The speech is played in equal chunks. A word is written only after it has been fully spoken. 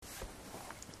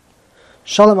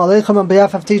Shalom Aleichem. On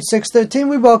behalf of Teach 613,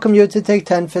 we welcome you to take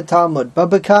 10 for Talmud.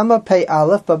 BabaKama Pei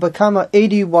Aleph,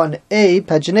 BabaKama81A,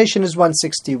 pagination is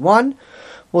 161.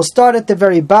 We'll start at the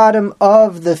very bottom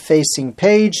of the facing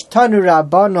page. Tanu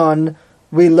Rabbanon,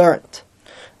 we learnt.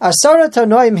 Asara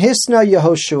Tanoim Hisna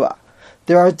Yehoshua.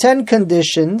 There are 10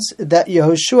 conditions that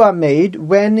Yehoshua made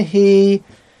when he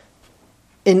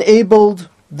enabled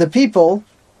the people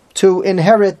to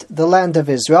inherit the land of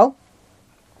Israel.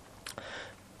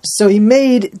 So he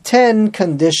made 10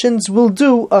 conditions. We'll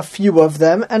do a few of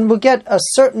them, and we'll get a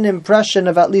certain impression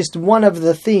of at least one of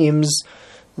the themes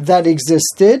that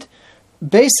existed.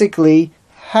 Basically,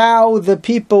 how the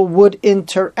people would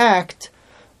interact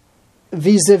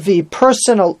vis-a-vis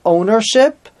personal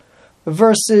ownership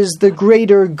versus the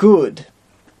greater good.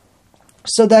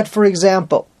 So that, for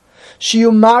example,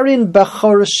 Shiumarin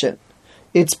Bechorshin,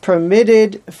 it's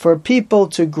permitted for people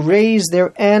to graze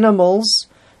their animals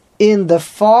in the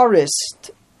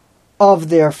forest of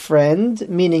their friend,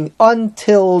 meaning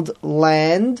untilled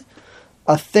land,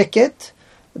 a thicket,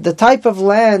 the type of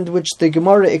land which the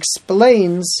Gemara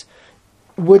explains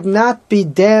would not be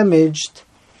damaged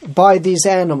by these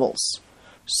animals.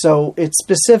 So it's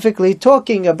specifically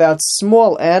talking about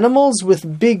small animals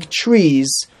with big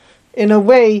trees in a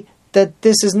way that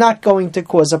this is not going to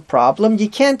cause a problem. You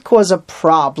can't cause a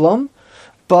problem,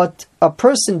 but a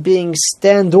person being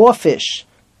standoffish,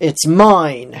 it's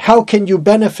mine, how can you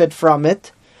benefit from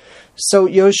it? So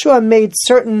Yehoshua made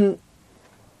certain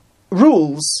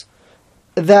rules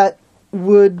that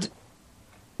would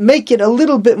make it a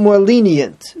little bit more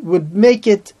lenient, would make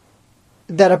it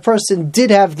that a person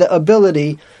did have the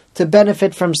ability to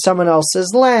benefit from someone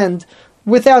else's land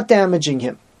without damaging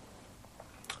him.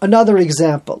 Another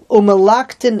example,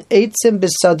 Umalaktin eitzim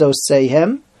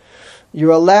b'sadoseihem, you're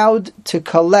allowed to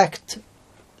collect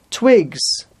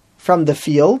twigs from the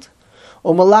field.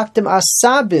 Umalaktim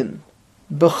asabim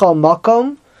b'chol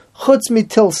makom chutz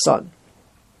mitilson,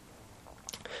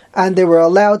 and they were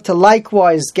allowed to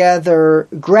likewise gather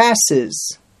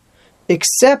grasses,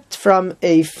 except from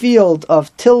a field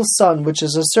of tilson, which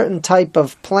is a certain type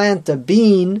of plant, a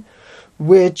bean,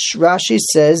 which Rashi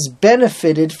says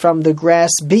benefited from the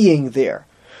grass being there.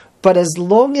 But as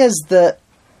long as the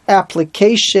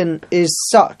application is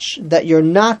such that you're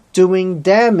not doing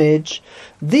damage,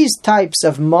 these types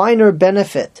of minor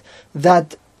benefit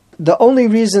that the only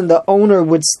reason the owner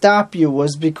would stop you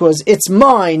was because it's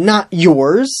mine, not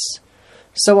yours.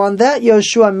 So on that,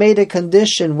 Yehoshua made a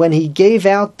condition when he gave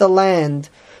out the land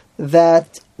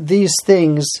that these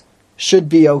things should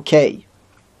be okay.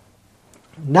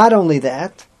 Not only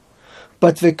that,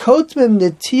 but v'kotmim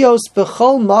netios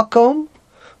b'chol makom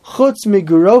chutz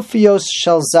migurofios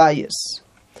shel zayis.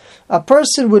 A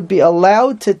person would be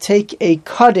allowed to take a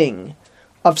cutting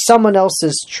of someone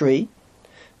else's tree.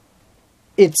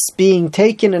 It's being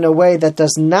taken in a way that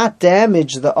does not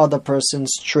damage the other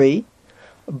person's tree,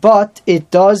 but it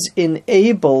does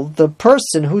enable the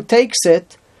person who takes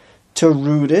it to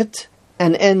root it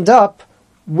and end up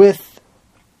with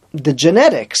the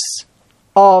genetics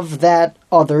of that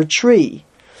other tree.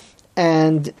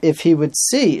 And if he would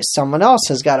see someone else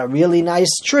has got a really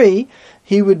nice tree,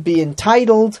 he would be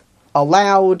entitled,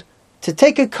 allowed to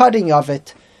take a cutting of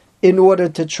it in order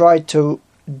to try to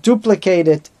duplicate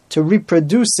it, to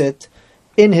reproduce it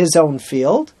in his own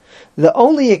field. The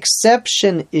only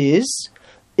exception is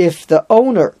if the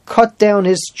owner cut down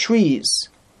his trees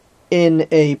in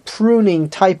a pruning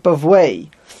type of way,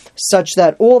 such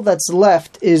that all that's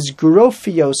left is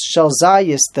grofios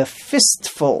shalzayis, the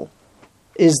fistful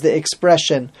is the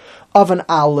expression of an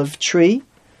olive tree,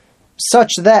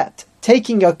 such that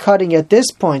taking a cutting at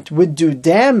this point would do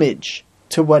damage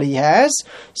to what he has,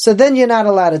 so then you're not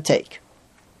allowed to take.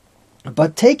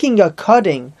 But taking a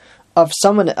cutting of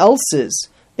someone else's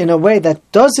in a way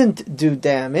that doesn't do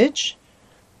damage,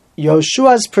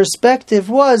 Yehoshua's perspective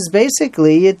was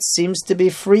basically, it seems to be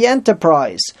free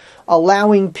enterprise,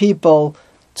 allowing people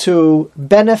to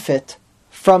benefit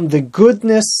from the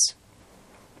goodness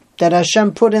that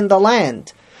Hashem put in the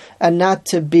land, and not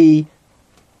to be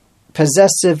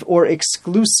possessive or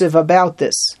exclusive about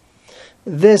this.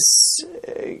 This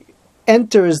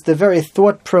enters the very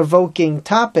thought-provoking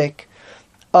topic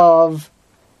of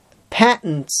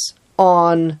patents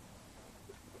on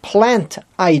plant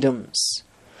items.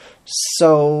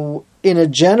 So, in a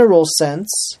general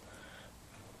sense,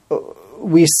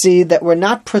 we see that we're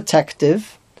not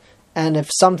protective, and if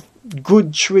some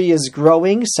good tree is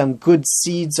growing, some good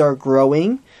seeds are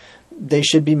growing, they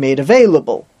should be made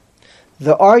available.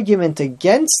 The argument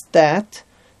against that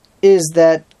is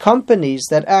that companies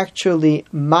that actually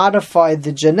modify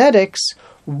the genetics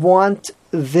want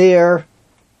their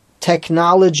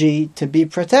technology to be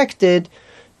protected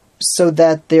so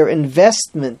that their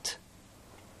investment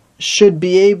should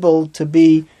be able to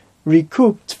be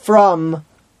recouped from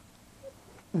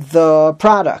the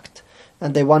product,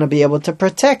 and they want to be able to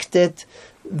protect it.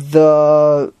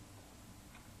 The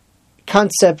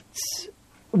concept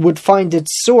would find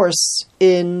its source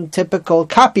in typical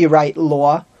copyright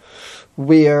law,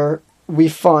 where we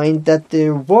find that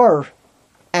there were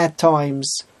at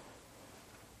times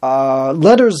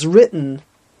letters written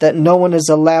that no one is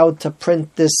allowed to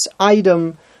print this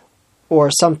item or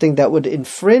something that would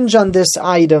infringe on this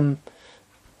item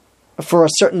for a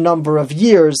certain number of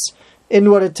years in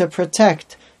order to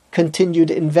protect continued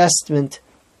investment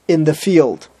in the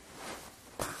field.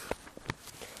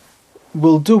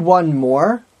 We'll do one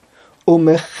more.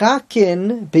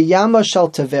 Umechakin biyama shel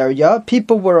Tiveria.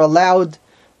 People were allowed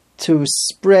to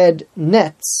spread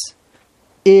nets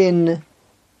in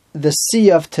the Sea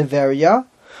of Tiveria.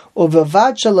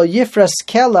 Uvevad shelo yifras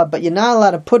kela, but you're not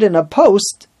allowed to put in a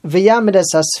post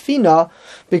v'yamides asfina,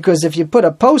 because if you put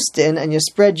a post in and you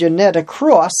spread your net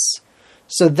across,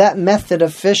 so that method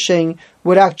of fishing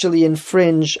would actually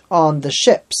infringe on the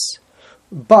ships.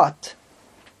 But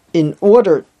in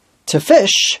order to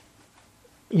fish,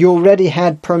 you already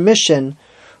had permission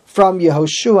from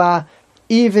Yehoshua,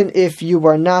 even if you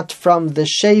were not from the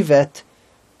Shevet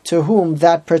to whom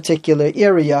that particular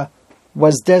area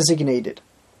was designated.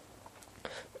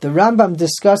 The Rambam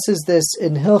discusses this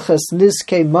in Hilchas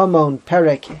Nizkei Mamon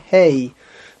Perek Hey,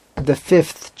 the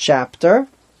 5th chapter.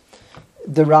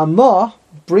 The Ramah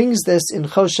brings this in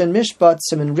Choshen Mishpat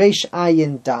Siman Reish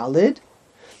Ayin Dalid,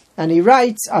 and he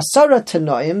writes, Asara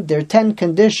Tanoim, there are 10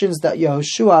 conditions that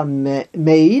Yehoshua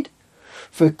made,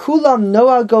 for Kulam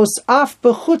Noagos Af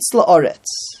B'chutz La'oretz,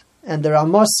 and the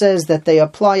Ramah says that they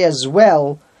apply as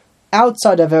well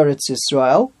outside of Eretz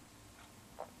Yisrael.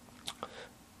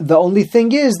 The only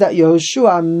thing is that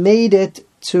Yehoshua made it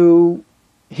to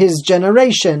his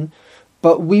generation,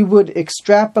 but we would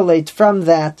extrapolate from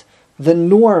that the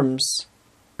norms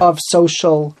of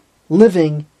social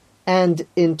living and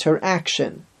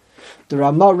interaction. The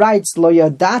Ramah writes, Lo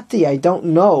yadati, I don't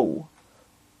know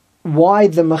why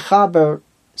the Mechaber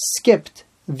skipped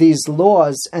these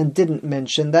laws and didn't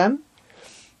mention them.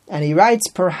 And he writes,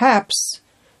 perhaps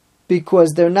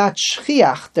because they're not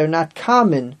shchiach, they're not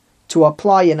common to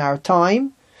apply in our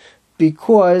time,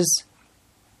 because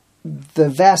the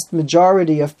vast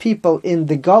majority of people in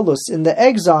the Galus, in the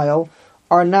exile,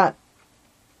 are not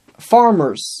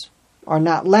farmers, are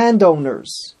not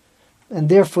landowners, and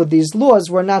therefore these laws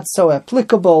were not so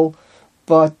applicable,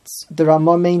 but the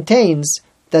Ramah maintains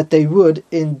that they would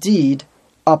indeed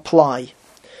apply.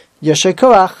 Yasher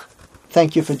koach.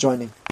 Thank you for joining.